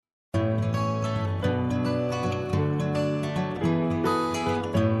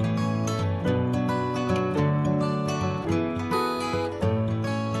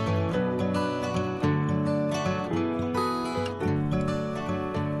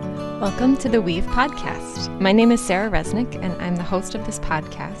Welcome to the Weave Podcast. My name is Sarah Resnick, and I'm the host of this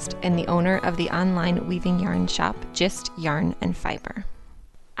podcast and the owner of the online weaving yarn shop, Gist Yarn and Fiber.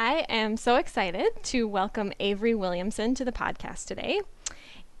 I am so excited to welcome Avery Williamson to the podcast today.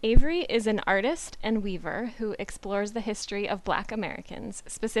 Avery is an artist and weaver who explores the history of Black Americans,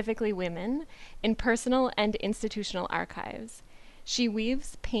 specifically women, in personal and institutional archives. She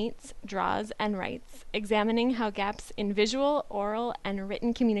weaves, paints, draws, and writes, examining how gaps in visual, oral, and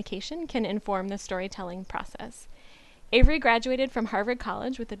written communication can inform the storytelling process. Avery graduated from Harvard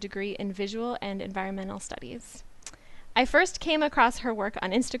College with a degree in visual and environmental studies. I first came across her work on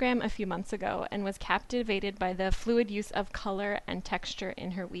Instagram a few months ago and was captivated by the fluid use of color and texture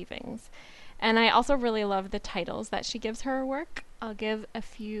in her weavings. And I also really love the titles that she gives her work. I'll give a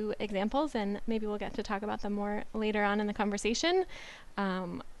few examples and maybe we'll get to talk about them more later on in the conversation.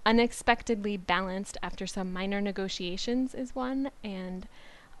 Unexpectedly Balanced After Some Minor Negotiations is one, and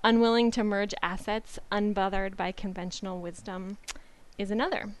Unwilling to Merge Assets Unbothered by Conventional Wisdom is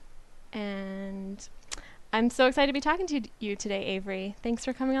another. And I'm so excited to be talking to you today, Avery. Thanks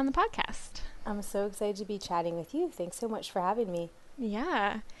for coming on the podcast. I'm so excited to be chatting with you. Thanks so much for having me.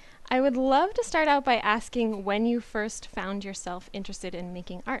 Yeah. I would love to start out by asking when you first found yourself interested in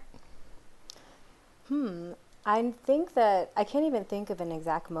making art. I think that I can't even think of an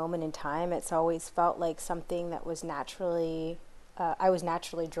exact moment in time. It's always felt like something that was I was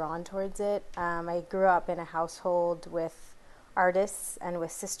naturally drawn towards it. I grew up in a household with artists and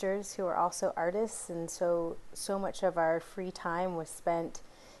with sisters who are also artists, and so much of our free time was spent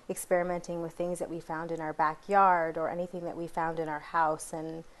experimenting with things that we found in our backyard or anything that we found in our house.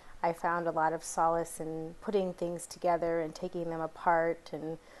 And I found a lot of solace in putting things together and taking them apart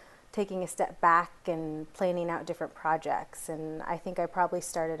and taking a step back and planning out different projects. And I think I probably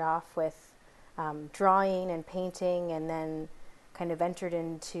started off with drawing and painting, and then kind of entered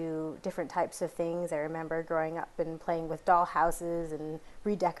into different types of things. I remember growing up and playing with doll houses and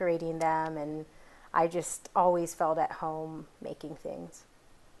redecorating them, and I just always felt at home making things.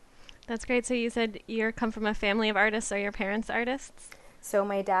 That's great. So you said you come from a family of artists. Are your parents artists? So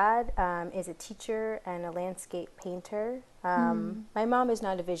my dad is a teacher and a landscape painter. My mom is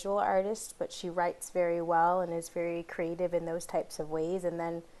not a visual artist, but she writes very well and is very creative in those types of ways. And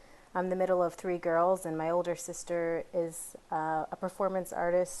then I'm the middle of three girls, and my older sister is a performance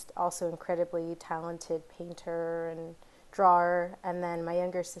artist, also incredibly talented painter and drawer. And then my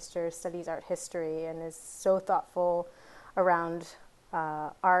younger sister studies art history and is so thoughtful around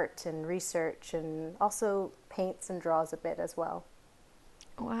art and research, and also paints and draws a bit as well.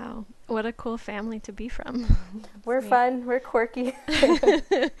 Wow. What a cool family to be from. We're fun. We're quirky.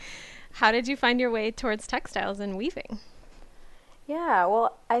 How did you find your way towards textiles and weaving? Yeah,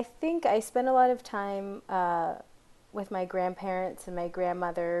 well, I think I spent a lot of time with my grandparents and my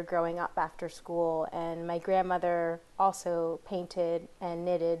grandmother growing up after school. And my grandmother also painted and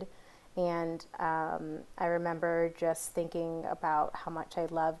knitted. And I remember just thinking about how much I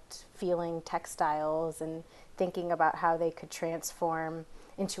loved feeling textiles and thinking about how they could transform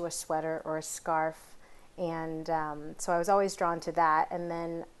into a sweater or a scarf. And so I was always drawn to that. And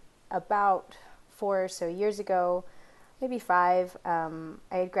then about 4 or so years ago, maybe 5, I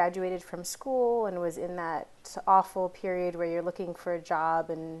had graduated from school and was in that awful period where you're looking for a job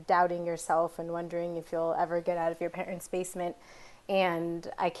and doubting yourself and wondering if you'll ever get out of your parents' basement.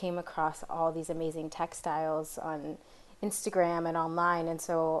 And I came across all these amazing textiles on Instagram and online, and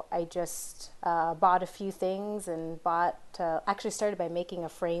so I just bought a few things and actually started by making a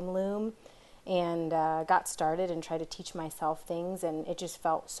frame loom, and got started and tried to teach myself things, and it just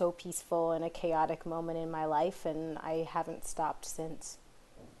felt so peaceful in a chaotic moment in my life, and I haven't stopped since.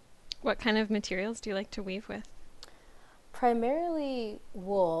 What kind of materials do you like to weave with? Primarily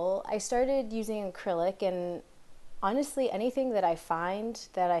wool. I started using acrylic, and honestly, anything that I find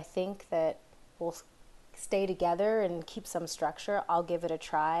that I think that will stay together and keep some structure, I'll give it a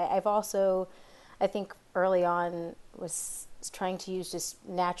try. I've also, I think early on, was trying to use just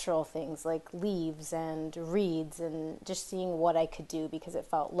natural things like leaves and reeds, and just seeing what I could do because it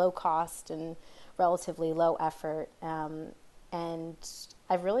felt low cost and relatively low effort. And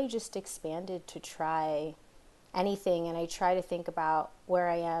I've really just expanded to try anything, and I try to think about where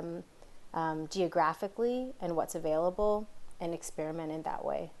I am geographically and what's available and experiment in that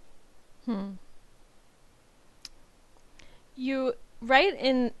way. You write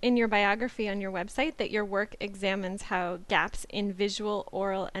in your biography on your website that your work examines how gaps in visual,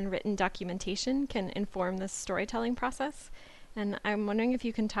 oral, and written documentation can inform the storytelling process. And I'm wondering if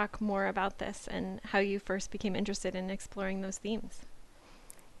you can talk more about this and how you first became interested in exploring those themes.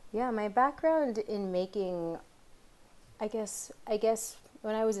 Yeah, my background in making, I guess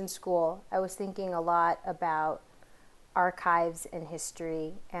when I was in school, I was thinking a lot about archives and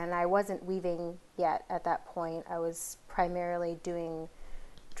history, and I wasn't weaving yet at that point. I was primarily doing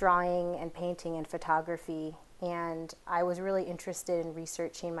drawing and painting and photography, and I was really interested in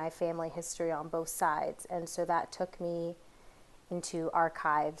researching my family history on both sides, and so that took me into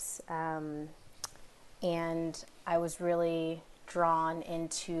archives, and I was really drawn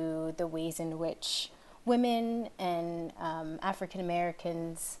into the ways in which women and African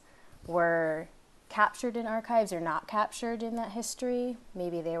Americans were captured in archives or not captured in that history.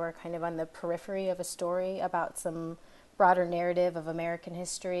 Maybe they were kind of on the periphery of a story about some broader narrative of American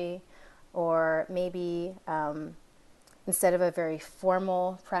history, or maybe instead of a very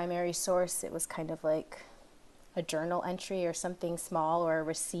formal primary source, it was kind of like a journal entry or something small, or a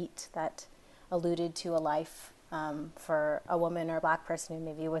receipt that alluded to a life for a woman or a Black person who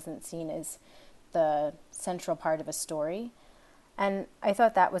maybe wasn't seen as the central part of a story. And I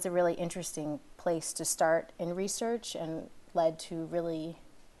thought that was a really interesting place to start in research, and led to really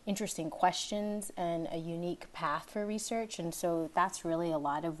interesting questions and a unique path for research. And so that's really a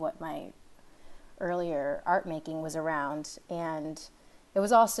lot of what my earlier art making was around. And it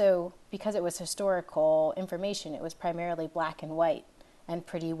was also, because it was historical information, it was primarily black and white and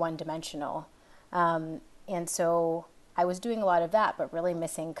pretty one-dimensional. And so I was doing a lot of that, but really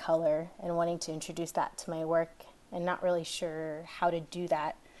missing color and wanting to introduce that to my work, and not really sure how to do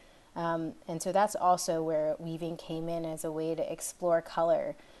that. And so that's also where weaving came in as a way to explore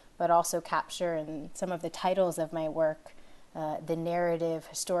color, but also capture in some of the titles of my work the narrative,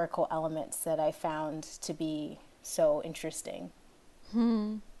 historical elements that I found to be so interesting.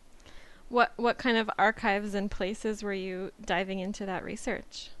 What kind of archives and places were you diving into that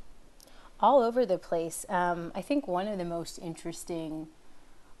research? All over the place. I think one of the most interesting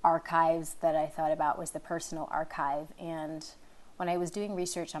archives that I thought about was the personal archive. And when I was doing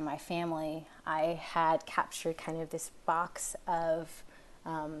research on my family, I had captured kind of this box of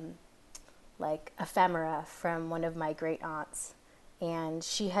like ephemera from one of my great aunts. And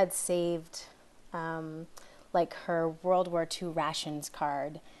she had saved like her World War II rations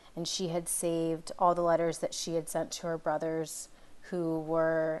card. And she had saved all the letters that she had sent to her brothers who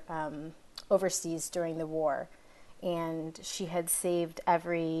were overseas during the war. And she had saved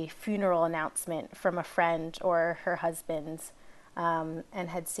every funeral announcement from a friend or her husband's, and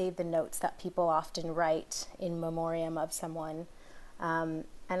had saved the notes that people often write in memoriam of someone. And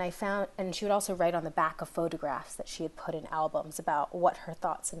she would also write on the back of photographs that she had put in albums about what her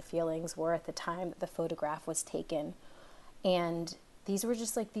thoughts and feelings were at the time that the photograph was taken. And these were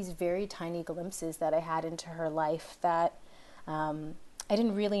just like these very tiny glimpses that I had into her life, that I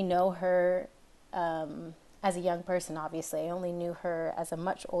didn't really know her as a young person, obviously. I only knew her as a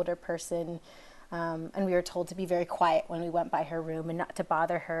much older person, and we were told to be very quiet when we went by her room and not to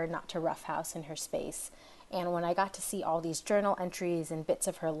bother her, not to roughhouse in her space. And when I got to see all these journal entries and bits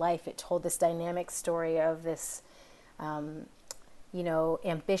of her life, it told this dynamic story of this,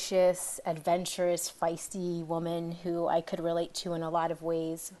 ambitious, adventurous, feisty woman who I could relate to in a lot of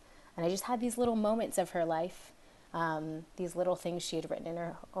ways. And I just had these little moments of her life, these little things she had written in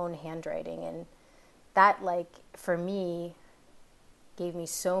her own handwriting. And that, like, for me, gave me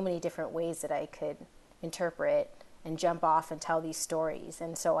so many different ways that I could interpret and jump off and tell these stories.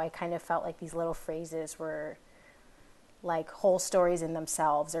 And so I kind of felt like these little phrases were like whole stories in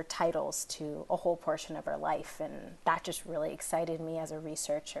themselves, or titles to a whole portion of her life. And that just really excited me as a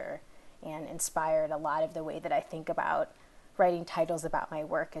researcher and inspired a lot of the way that I think about writing titles about my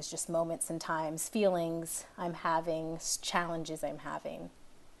work, as just moments in times, feelings I'm having, challenges I'm having.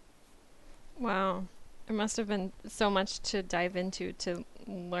 Wow. There must have been so much to dive into, to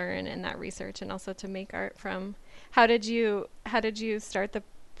learn in that research, and also to make art from. How did you start the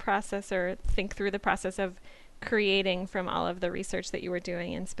process, or think through the process of creating from all of the research that you were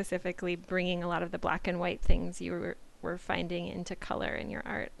doing, and specifically bringing a lot of the black and white things you were finding into color in your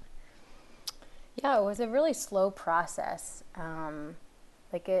art? Yeah, it was a really slow process. I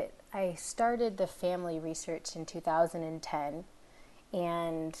started the family research in 2010,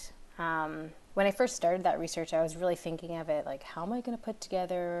 and when I first started that research, I was really thinking of it like, how am I going to put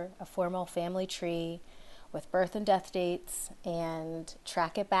together a formal family tree with birth and death dates and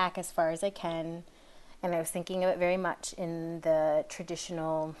track it back as far as I can. And I was thinking of it very much in the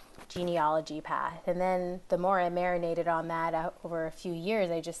traditional genealogy path. And then the more I marinated on that over a few years,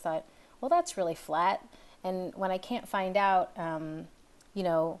 I just thought, well, that's really flat. And when I can't find out,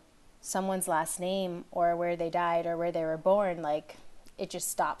 someone's last name or where they died or where they were born, like, it just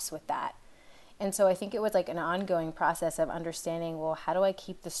stops with that. And so I think it was like an ongoing process of understanding, well, how do I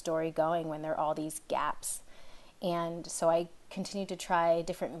keep the story going when there are all these gaps? And so I continued to try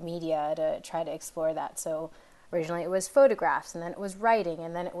different media to try to explore that. So originally it was photographs, and then it was writing,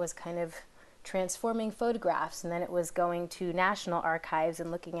 and then it was kind of transforming photographs, and then it was going to national archives and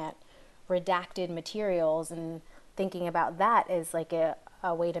looking at redacted materials and thinking about that as like a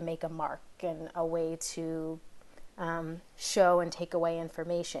way to make a mark and a way to show and take away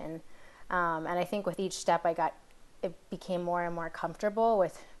information. And I think with each step it became more and more comfortable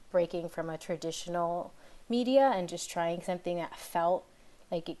with breaking from a traditional media and just trying something that felt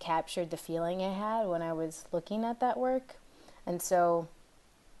like it captured the feeling I had when I was looking at that work. And so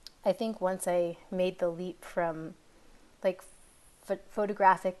I think once I made the leap from like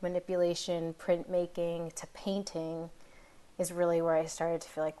photographic manipulation, printmaking to painting is really where I started to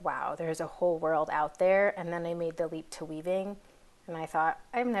feel like, wow, there's a whole world out there. And then I made the leap to weaving. And I thought,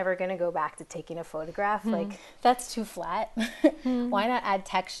 I'm never going to go back to taking a photograph. Like, that's too flat. Why not add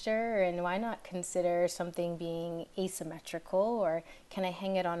texture? And why not consider something being asymmetrical? Or can I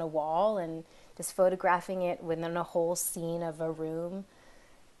hang it on a wall and just photographing it within a whole scene of a room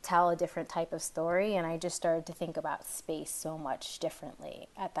tell a different type of story? And I just started to think about space so much differently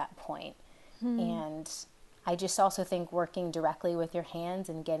at that point. And I just also think working directly with your hands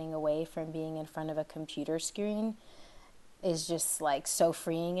and getting away from being in front of a computer screen is just like so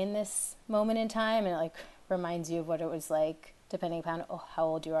freeing in this moment in time, and it like reminds you of what it was like, depending upon how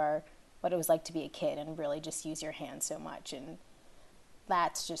old you are, what it was like to be a kid and really just use your hands so much. And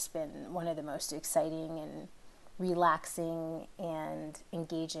that's just been one of the most exciting and relaxing and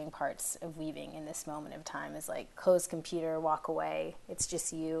engaging parts of weaving in this moment of time, is like close computer, walk away, it's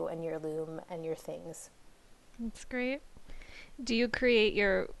just you and your loom and your things. That's great. Do you create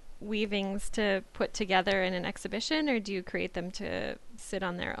your weavings to put together in an exhibition, or do you create them to sit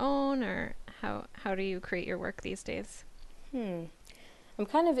on their own, or how do you create your work these days? I'm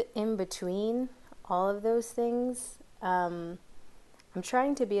kind of in between all of those things. I'm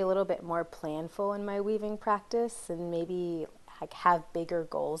trying to be a little bit more planful in my weaving practice and maybe like have bigger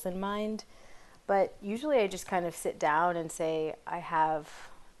goals in mind. But usually I just kind of sit down and say, I have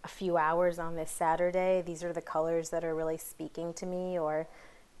a few hours on this Saturday. These are the colors that are really speaking to me, or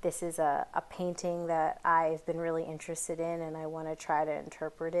this is a painting that I've been really interested in and I want to try to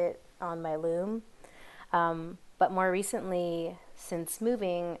interpret it on my loom. But more recently, since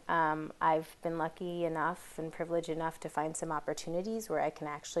moving, I've been lucky enough and privileged enough to find some opportunities where I can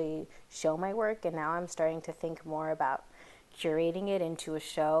actually show my work. And now I'm starting to think more about curating it into a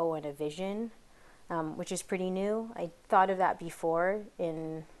show and a vision, which is pretty new. I thought of that before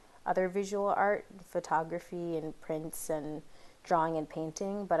in other visual art, photography and prints and drawing and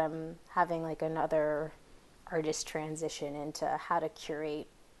painting, but I'm having like another artist transition into how to curate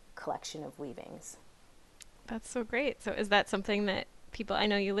a collection of weavings. That's so great. So is that something that people, I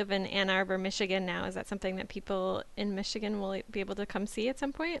know you live in Ann Arbor, Michigan now, is that something that people in Michigan will be able to come see at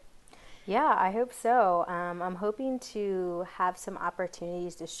some point? Yeah, I hope so. I'm hoping to have some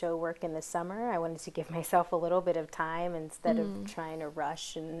opportunities to show work in the summer. I wanted to give myself a little bit of time instead of trying to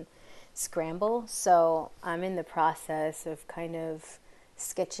rush and scramble. So I'm in the process of kind of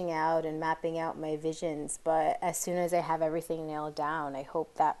sketching out and mapping out my visions. But as soon as I have everything nailed down, I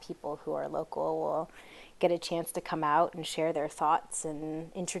hope that people who are local will get a chance to come out and share their thoughts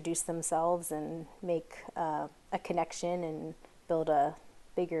and introduce themselves and make a connection and build a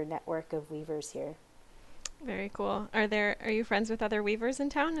bigger network of weavers here. Very cool. Are you friends with other weavers in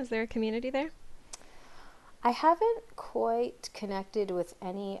town? Is there a community there? I haven't quite connected with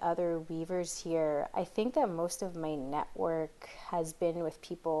any other weavers here. I think that most of my network has been with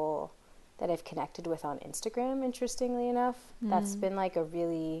people that I've connected with on Instagram, interestingly enough. That's been like a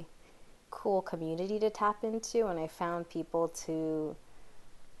really cool community to tap into, and I found people to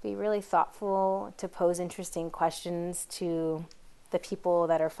be really thoughtful, to pose interesting questions to the people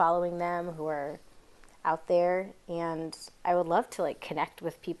that are following them who are out there. And I would love to like connect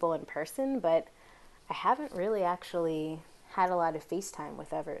with people in person, but I haven't really actually had a lot of FaceTime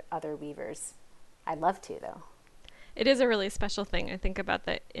with other weavers. I'd love to, though. It is a really special thing. I think about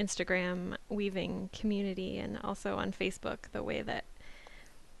the Instagram weaving community and also on Facebook, the way that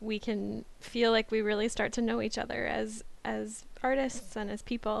we can feel like we really start to know each other as artists and as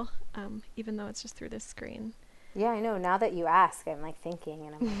people, even though it's just through this screen. Yeah, I know. Now that you ask, I'm like thinking,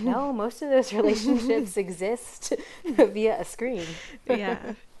 and I'm like, no, most of those relationships exist via a screen.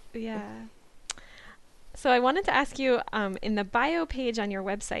 Yeah, yeah. So I wanted to ask you, in the bio page on your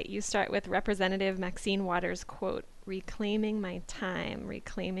website, you start with Representative Maxine Waters' quote, "Reclaiming my time,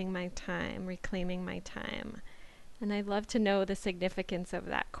 reclaiming my time, reclaiming my time." And I'd love to know the significance of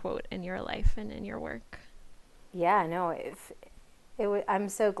that quote in your life and in your work. Yeah, no, I'm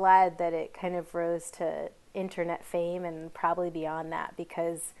so glad that it kind of rose to internet fame and probably beyond that,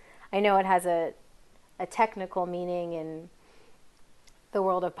 because I know it has a technical meaning in the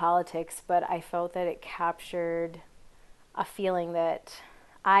world of politics, but I felt that it captured a feeling that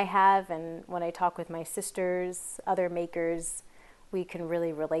I have, and when I talk with my sisters, other makers, we can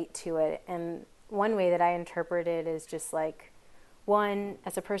really relate to it. And one way that I interpret it is just like, one,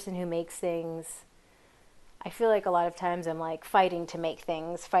 as a person who makes things, I feel like a lot of times I'm like fighting to make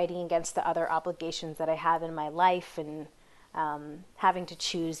things, fighting against the other obligations that I have in my life, and having to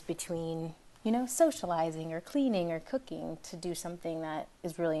choose between, socializing or cleaning or cooking to do something that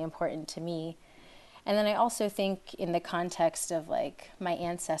is really important to me. And then I also think in the context of like my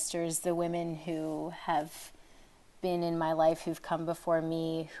ancestors, the women who have been in my life, who've come before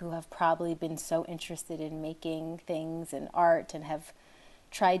me, who have probably been so interested in making things and art and have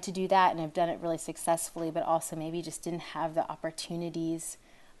tried to do that and have done it really successfully, but also maybe just didn't have the opportunities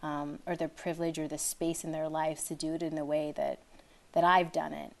or the privilege or the space in their lives to do it in the way that I've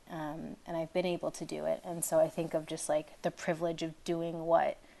done it, and I've been able to do it. And so I think of just like the privilege of doing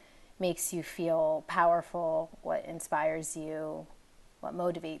what makes you feel powerful, what inspires you, what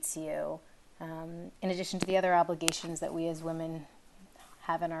motivates you, in addition to the other obligations that we as women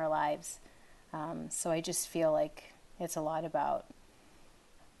have in our lives. So I just feel like it's a lot about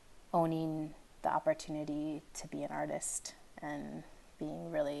owning the opportunity to be an artist and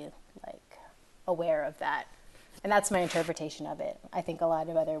being really like aware of that. And that's my interpretation of it. I think a lot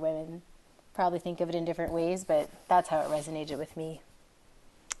of other women probably think of it in different ways, but that's how it resonated with me.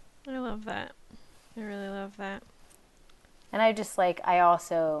 I love that. I really love that. And I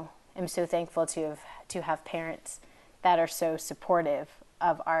also am so thankful to have parents that are so supportive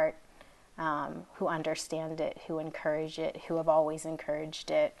of art, who understand it, who encourage it, who have always encouraged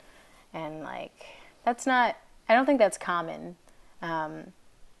it. And I don't think that's common,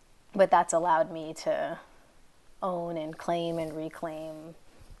 but that's allowed me to own and claim and reclaim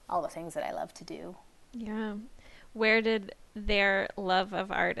all the things that I love to do. Yeah. Where did their love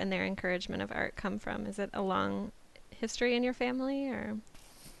of art and their encouragement of art come from? Is it a long history in your family, or?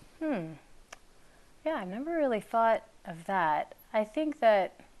 Yeah, I've never really thought of that. I think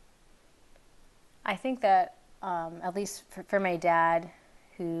that at least for my dad,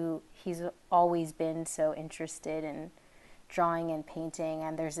 who he's always been so interested in drawing and painting,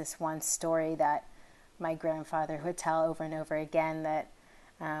 and there's this one story that my grandfather would tell over and over again, that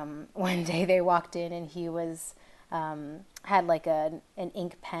one day they walked in and he was had like an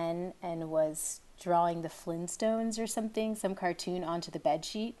ink pen and was drawing the Flintstones or something, some cartoon, onto the bed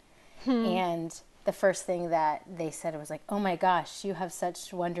sheet. And the first thing that they said was like, "Oh my gosh, you have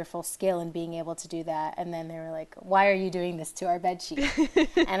such wonderful skill in being able to do that." And then they were like, "Why are you doing this to our bed sheet?"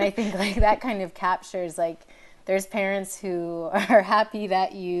 And I think like that kind of captures like, there's parents who are happy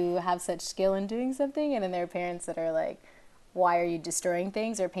that you have such skill in doing something, and then there are parents that are like, "Why are you destroying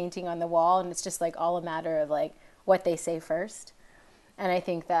things or painting on the wall?" And it's just like all a matter of like what they say first. And I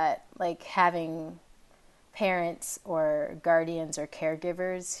think that like having parents or guardians or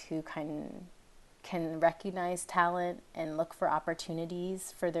caregivers who can recognize talent and look for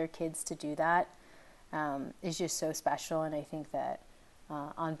opportunities for their kids to do that is just so special. And I think that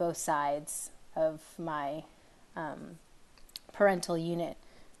on both sides of my parental unit,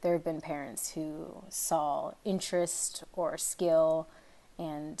 there have been parents who saw interest or skill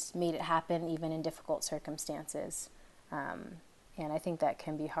and made it happen even in difficult circumstances. And I think that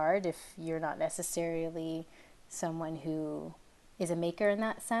can be hard if you're not necessarily someone who is a maker in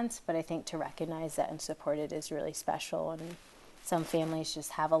that sense, but I think to recognize that and support it is really special. And some families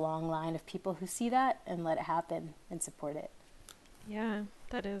just have a long line of people who see that and let it happen and support it. Yeah,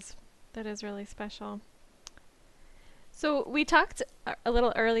 that is really special. So we talked a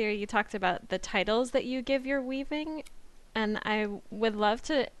little earlier, you talked about the titles that you give your weaving, and I would love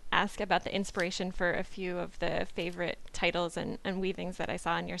to ask about the inspiration for a few of the favorite titles and weavings that I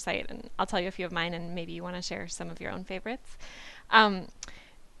saw on your site, and I'll tell you a few of mine, and maybe you want to share some of your own favorites.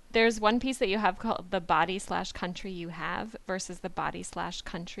 There's one piece that you have called "The Body/Country You Have" versus "The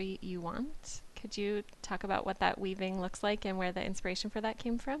Body/Country You Want." Could you talk about what that weaving looks like and where the inspiration for that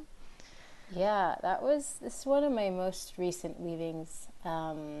came from? Yeah, this is one of my most recent weavings.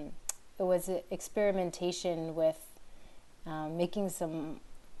 It was an experimentation with making some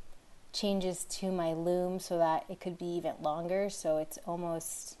changes to my loom so that it could be even longer. So it's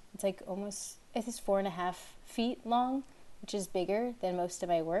almost I think it's 4.5 feet long, which is bigger than most of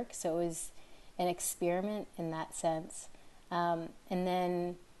my work. So it was an experiment in that sense. And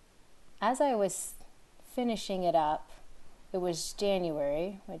then as I was finishing it up, it was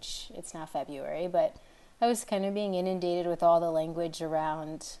January, which it's now February, but I was kind of being inundated with all the language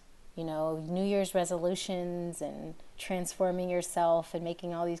around New Year's resolutions and transforming yourself and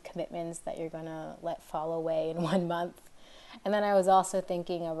making all these commitments that you're going to let fall away in 1 month. And then I was also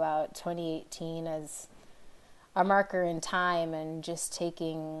thinking about 2018 as a marker in time and just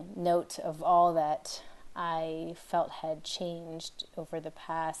taking note of all that I felt had changed over the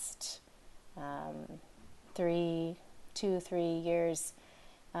past 3 years,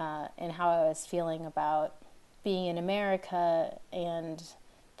 and how I was feeling about being in America and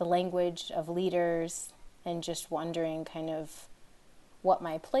the language of leaders, and just wondering kind of what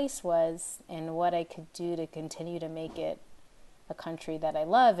my place was and what I could do to continue to make it a country that I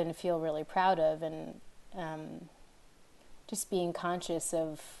love and feel really proud of, and just being conscious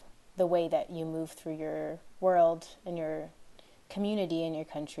of the way that you move through your world and your community and your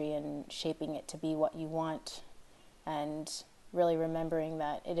country and shaping it to be what you want, and really remembering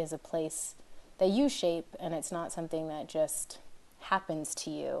that it is a place that you shape and it's not something that just happens to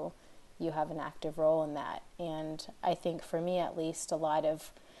you. You have an active role in that. And I think for me at least, a lot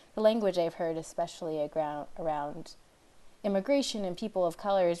of the language I've heard, especially around immigration and people of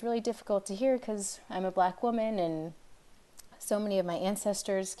color, is really difficult to hear because I'm a Black woman and so many of my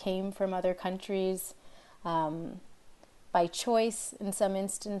ancestors came from other countries by choice in some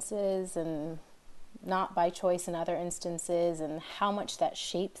instances and not by choice in other instances, and how much that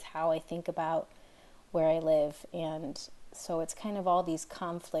shapes how I think about where I live. And so it's kind of all these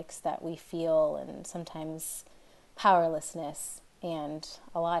conflicts that we feel, and sometimes powerlessness. And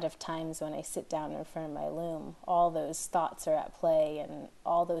a lot of times when I sit down in front of my loom, all those thoughts are at play and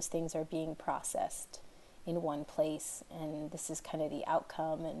all those things are being processed in one place. And this is kind of the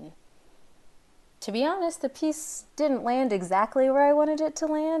outcome. And to be honest, the piece didn't land exactly where I wanted it to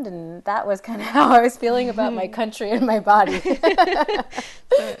land. And that was kind of how I was feeling about my country and my body. So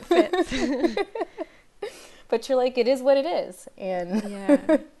it fits. But you're like, it is what it is. And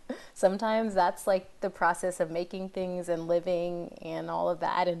Yeah. sometimes that's like the process of making things and living and all of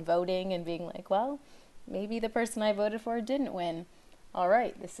that and voting and being like, well, maybe the person I voted for didn't win. All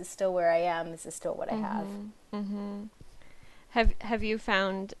right, this is still where I am. This is still what I have. Mm-hmm. Have you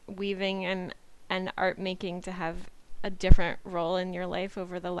found weaving and art making to have a different role in your life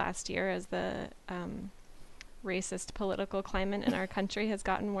over the last year as the racist political climate in our country has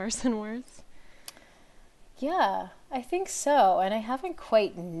gotten worse and worse? Yeah, I think so. And I haven't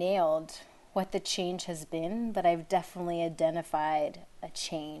quite nailed what the change has been, but I've definitely identified a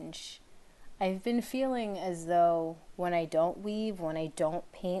change. I've been feeling as though when I don't weave, when I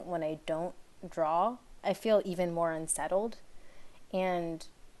don't paint, when I don't draw, I feel even more unsettled. And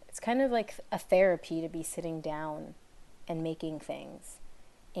it's kind of like a therapy to be sitting down and making things.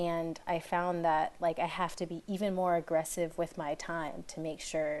 And I found that like I have to be even more aggressive with my time to make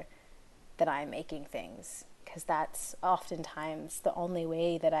sure that I'm making things, because that's oftentimes the only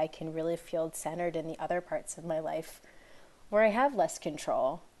way that I can really feel centered in the other parts of my life where I have less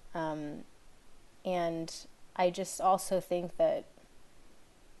control. And I just also think that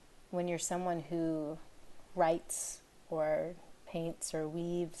when you're someone who writes or paints or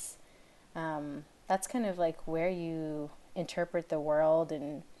weaves, that's kind of like where you interpret the world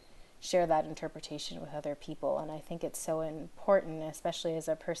and share that interpretation with other people. And I think it's so important, especially as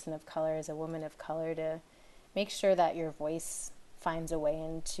a person of color, as a woman of color, to make sure that your voice finds a way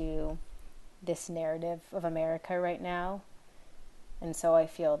into this narrative of America right now. And so I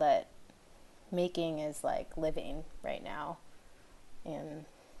feel that making is like living right now. And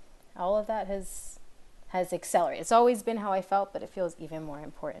all of that has accelerated. It's always been how I felt, but it feels even more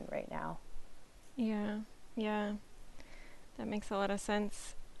important right now. Yeah. That makes a lot of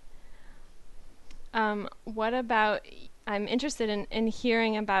sense. What about, I'm interested in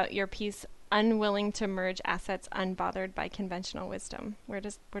hearing about your piece, Unwilling to Merge Assets Unbothered by Conventional Wisdom. Where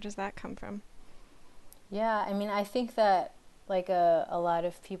does that come from? Yeah, I mean, I think that like a lot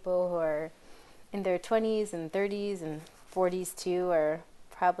of people who are in their 20s and 30s and 40s too are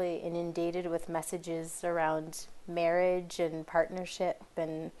probably inundated with messages around marriage and partnership.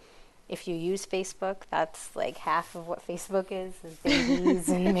 And if you use Facebook, that's like half of what Facebook is babies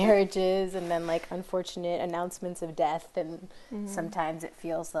and marriages, and then like unfortunate announcements of death. And sometimes it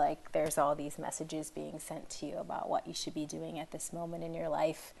feels like there's all these messages being sent to you about what you should be doing at this moment in your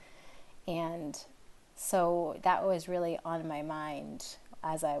life. And so that was really on my mind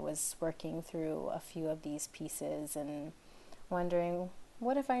as I was working through a few of these pieces and wondering,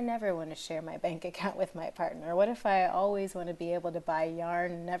 what if I never want to share my bank account with my partner? What if I always want to be able to buy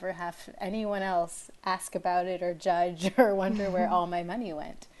yarn and never have anyone else ask about it or judge or wonder where all my money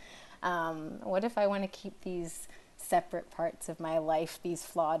went? What if I want to keep these separate parts of my life, these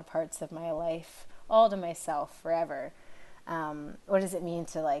flawed parts of my life, all to myself forever? what does it mean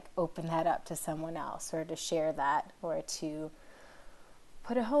to like open that up to someone else, or to share that, or to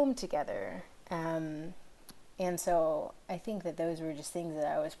put a home together. And so I think that those were just things that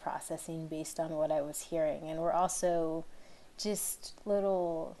I was processing based on what I was hearing, and were also just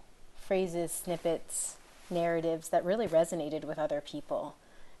little phrases, snippets, narratives that really resonated with other people.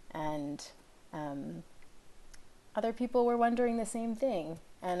 And other people were wondering the same thing.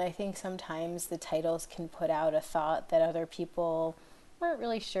 And I think sometimes the titles can put out a thought that other people weren't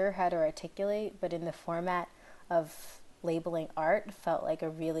really sure how to articulate, but in the format of labeling art felt like a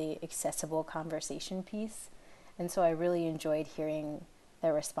really accessible conversation piece. And so I really enjoyed hearing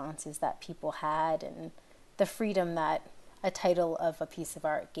the responses that people had, and the freedom that a title of a piece of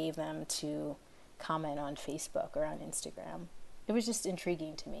art gave them to comment on Facebook or on Instagram. It was just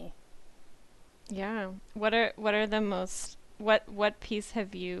intriguing to me. Yeah. What are the most what piece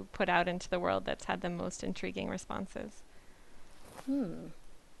have you put out into the world that's had the most intriguing responses? I'll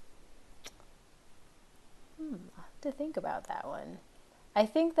have to think about that one. I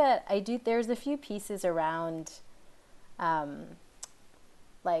think that there's a few pieces around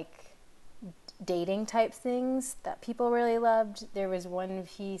like dating type things that people really loved. There was one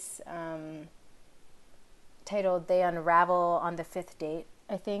piece titled "They Unravel on the Fifth Date,"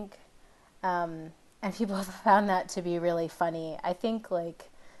 I think, and people found that to be really funny. I think like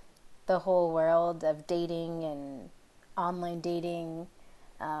the whole world of dating and online dating,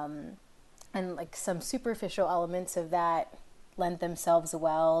 and like some superficial elements of that lend themselves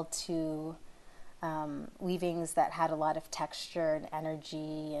well to weavings that had a lot of texture and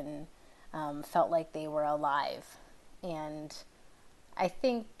energy, and felt like they were alive. And I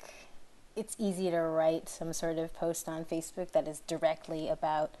think it's easy to write some sort of post on Facebook that is directly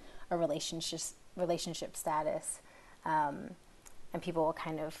about a relationship status, and people will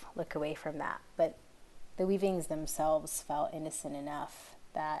kind of look away from that. But the weavings themselves felt innocent enough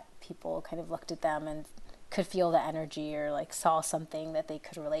that people kind of looked at them and could feel the energy, or like saw something that they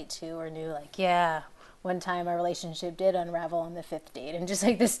could relate to, or knew like, yeah, one time our relationship did unravel on the fifth date. And just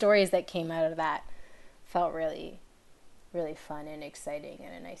like the stories that came out of that felt really, really fun and exciting,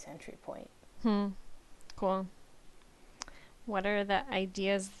 and a nice entry point. Cool. What are the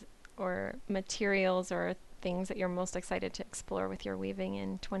ideas or materials or things that you're most excited to explore with your weaving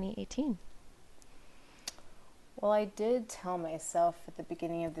in 2018? Well, I did tell myself at the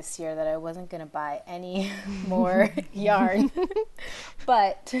beginning of this year that I wasn't going to buy any more yarn,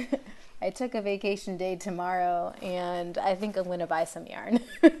 but I took a vacation day tomorrow, and I think I'm going to buy some yarn.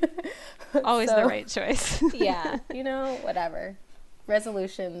 Always the right choice. Yeah, whatever.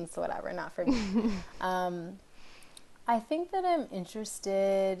 Resolutions, whatever, not for me. I think that I'm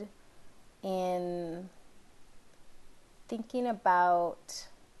interested in thinking about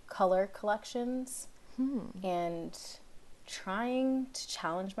color collections, and trying to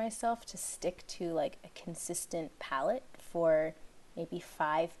challenge myself to stick to like a consistent palette for maybe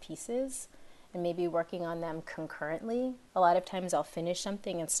 5 pieces, and maybe working on them concurrently. A lot of times I'll finish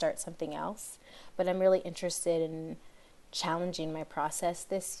something and start something else, but I'm really interested in challenging my process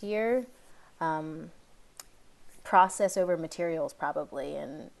this year. Process over materials probably,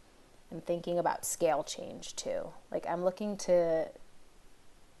 and thinking about scale change too. Like I'm looking to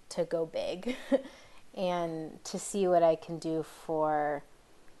go big and to see what I can do for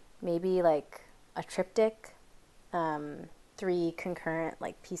maybe like a triptych, 3 concurrent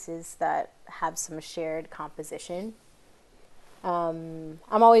like pieces that have some shared composition. I'm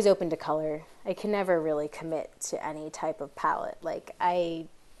always open to color. I can never really commit to any type of palette. Like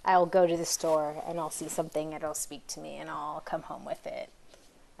I'll go to the store and I'll see something, it'll speak to me, and I'll come home with it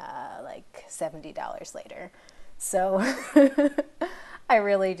like $70 later. So I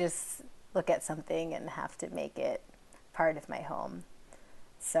really just look at something and have to make it part of my home.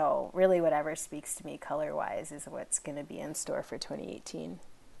 So really whatever speaks to me color-wise is what's going to be in store for 2018.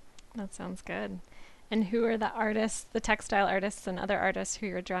 That sounds good. And who are the artists, the textile artists and other artists who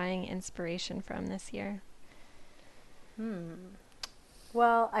you're drawing inspiration from this year?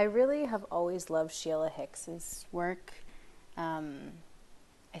 Well, I really have always loved Sheila Hicks's work.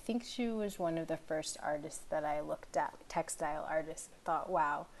 I think she was one of the first artists that I looked at, textile artists, and thought,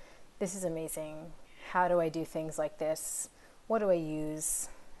 wow, this is amazing. How do I do things like this? What do I use?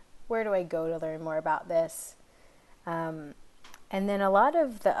 Where do I go to learn more about this? And then a lot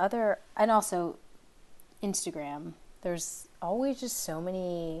of the other, and also Instagram, there's always just so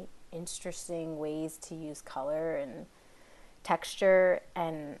many interesting ways to use color and texture,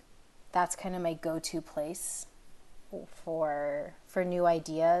 and that's kind of my go-to place for new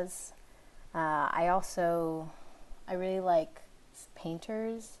ideas. I really like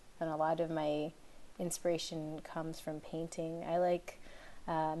painters, and a lot of my inspiration comes from painting. I like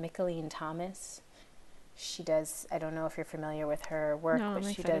Mickalene Thomas. She does, I don't know if you're familiar with her work, No, but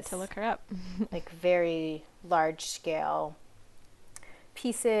I'm she excited does to look her up. like very large scale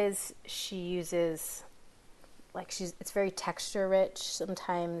pieces. She uses it's very texture rich.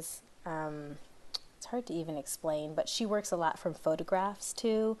 Sometimes it's hard to even explain, but she works a lot from photographs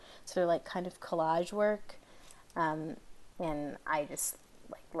too. So they're like kind of collage work. And I just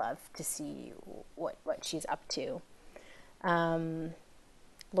like love to see what she's up to.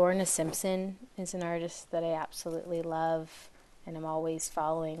 Lorna Simpson is an artist that I absolutely love, and I'm always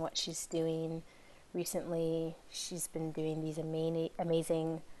following what she's doing. Recently, she's been doing these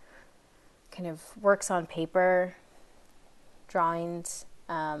amazing kind of works on paper, drawings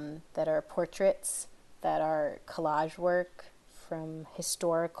that are portraits, that are collage work from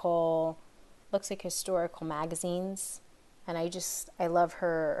historical magazines. And I love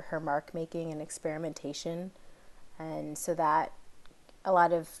her mark making and experimentation. And so that a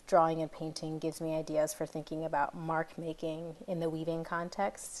lot of drawing and painting gives me ideas for thinking about mark making in the weaving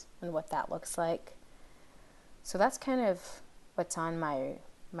context and what that looks like. So that's kind of what's on my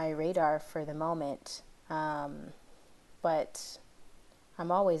radar for the moment. But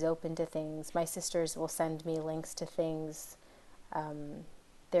I'm always open to things. My sisters will send me links to things.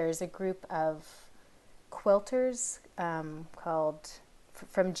 There's a group of quilters called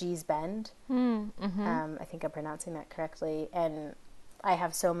from Gee's Bend. I think I'm pronouncing that correctly. And I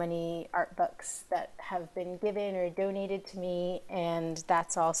have so many art books that have been given or donated to me, and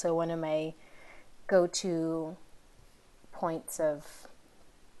that's also one of my go-to points of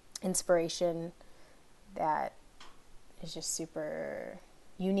inspiration that is just super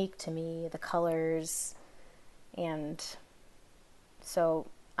unique to me, the colors. And so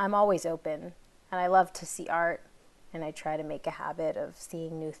I'm always open, and I love to see art, and I try to make a habit of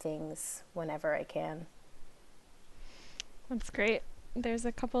seeing new things whenever I can. That's great. There's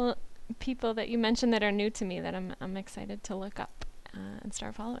a couple people that you mentioned that are new to me that I'm excited to look up and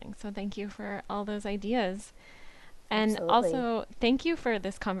start following. So thank you for all those ideas. And Absolutely. Also, thank you for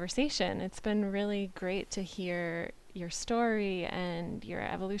this conversation. It's been really great to hear your story and your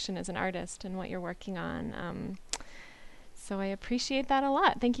evolution as an artist and what you're working on. So I appreciate that a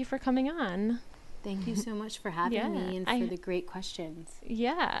lot. Thank you for coming on. Thank you so much for having me and for the great questions.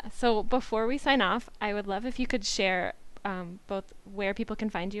 Yeah. So before we sign off, I would love if you could share both where people can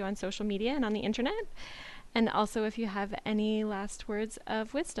find you on social media and on the internet, and also if you have any last words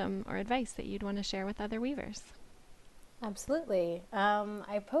of wisdom or advice that you'd want to share with other weavers. Absolutely.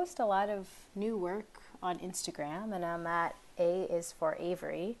 I post a lot of new work on Instagram, and I'm at A is for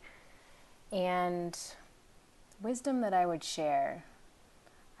Avery. And wisdom that I would share,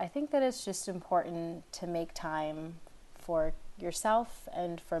 I think that it's just important to make time for yourself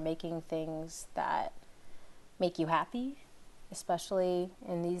and for making things that make you happy, especially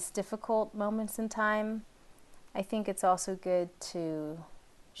in these difficult moments in time. I think it's also good to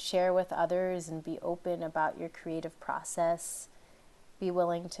share with others and be open about your creative process. Be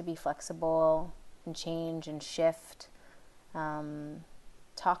willing to be flexible and change and shift.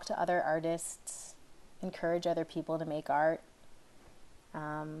 Talk to other artists. Encourage other people to make art.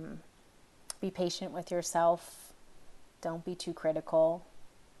 Be patient with yourself. Don't be too critical.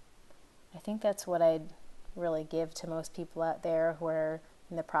 I think that's what I'd really give to most people out there who are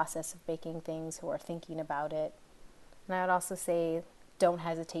in the process of making things, who are thinking about it. And I would also say, don't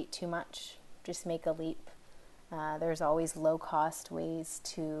hesitate too much. Just make a leap. There's always low-cost ways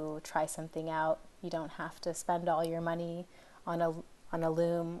to try something out. You don't have to spend all your money on a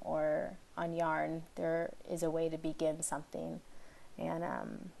loom or on yarn. There is a way to begin something.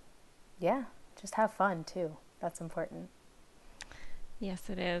 And just have fun too. That's important. Yes,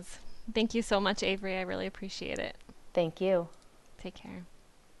 it is. Thank you so much, Avery. I really appreciate it. Thank you. Take care.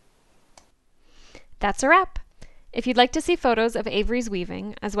 That's a wrap. If you'd like to see photos of Avery's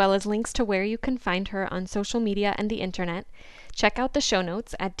weaving, as well as links to where you can find her on social media and the internet, check out the show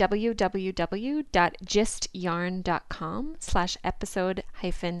notes at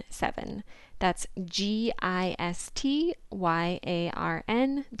www.gistyarn.com/episode-7. That's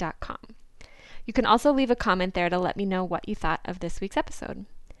GISTYARN.com. You can also leave a comment there to let me know what you thought of this week's episode.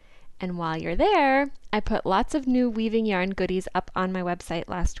 And while you're there, I put lots of new weaving yarn goodies up on my website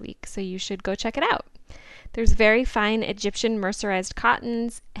last week, so you should go check it out. There's very fine Egyptian mercerized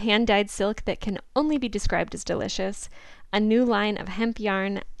cottons, hand-dyed silk that can only be described as delicious, a new line of hemp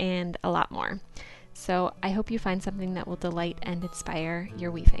yarn, and a lot more. So I hope you find something that will delight and inspire your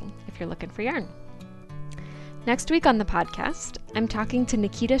weaving if you're looking for yarn. Next week on the podcast, I'm talking to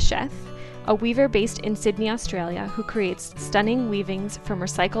Nikita Sheth, a weaver based in Sydney, Australia, who creates stunning weavings from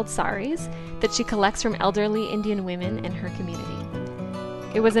recycled saris that she collects from elderly Indian women in her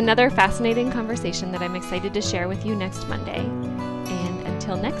community. It was another fascinating conversation that I'm excited to share with you next Monday. And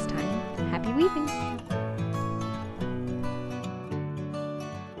until next time, happy weaving!